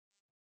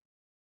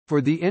For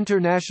the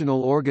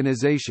international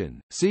organization,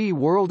 see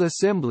World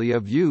Assembly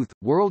of Youth.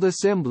 World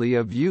Assembly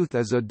of Youth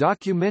is a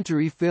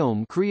documentary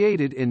film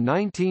created in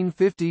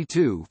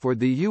 1952 for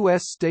the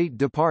U.S. State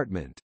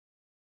Department.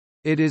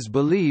 It is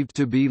believed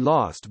to be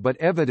lost, but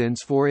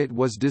evidence for it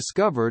was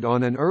discovered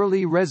on an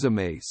early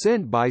resume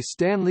sent by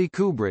Stanley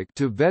Kubrick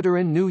to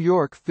veteran New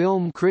York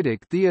film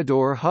critic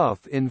Theodore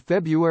Huff in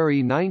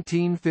February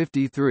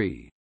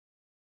 1953.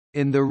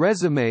 In the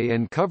resume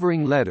and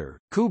covering letter,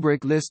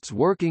 Kubrick lists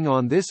working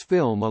on this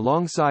film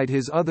alongside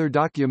his other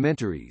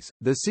documentaries,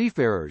 The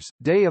Seafarers,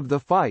 Day of the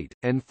Fight,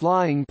 and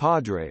Flying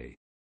Padre.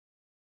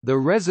 The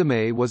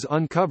resume was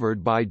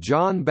uncovered by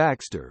John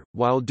Baxter,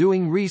 while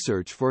doing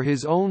research for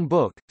his own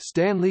book,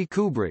 Stanley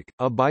Kubrick,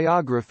 a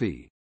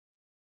biography.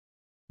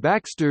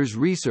 Baxter's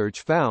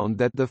research found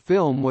that the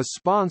film was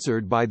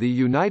sponsored by the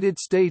United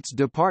States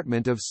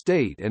Department of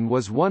State and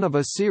was one of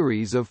a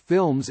series of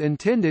films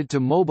intended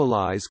to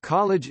mobilize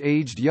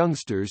college-aged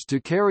youngsters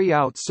to carry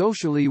out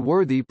socially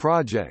worthy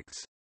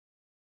projects.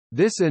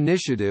 This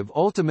initiative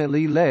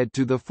ultimately led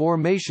to the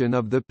formation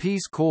of the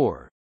Peace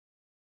Corps.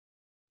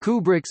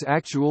 Kubrick's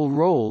actual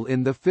role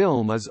in the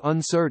film is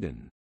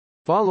uncertain.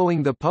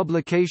 Following the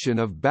publication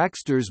of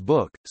Baxter's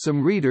book,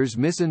 some readers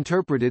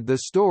misinterpreted the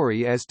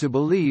story as to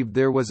believe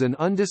there was an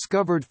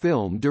undiscovered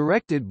film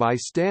directed by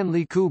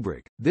Stanley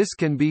Kubrick. This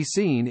can be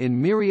seen in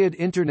myriad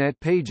internet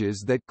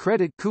pages that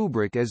credit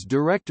Kubrick as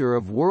director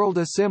of World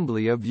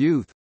Assembly of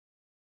Youth.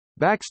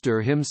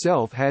 Baxter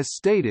himself has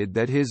stated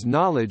that his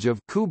knowledge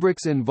of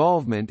Kubrick's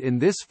involvement in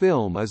this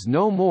film is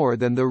no more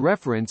than the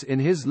reference in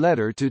his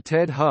letter to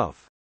Ted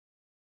Huff.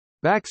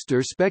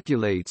 Baxter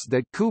speculates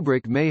that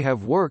Kubrick may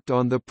have worked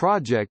on the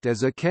project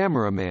as a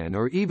cameraman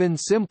or even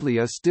simply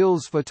a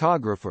stills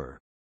photographer.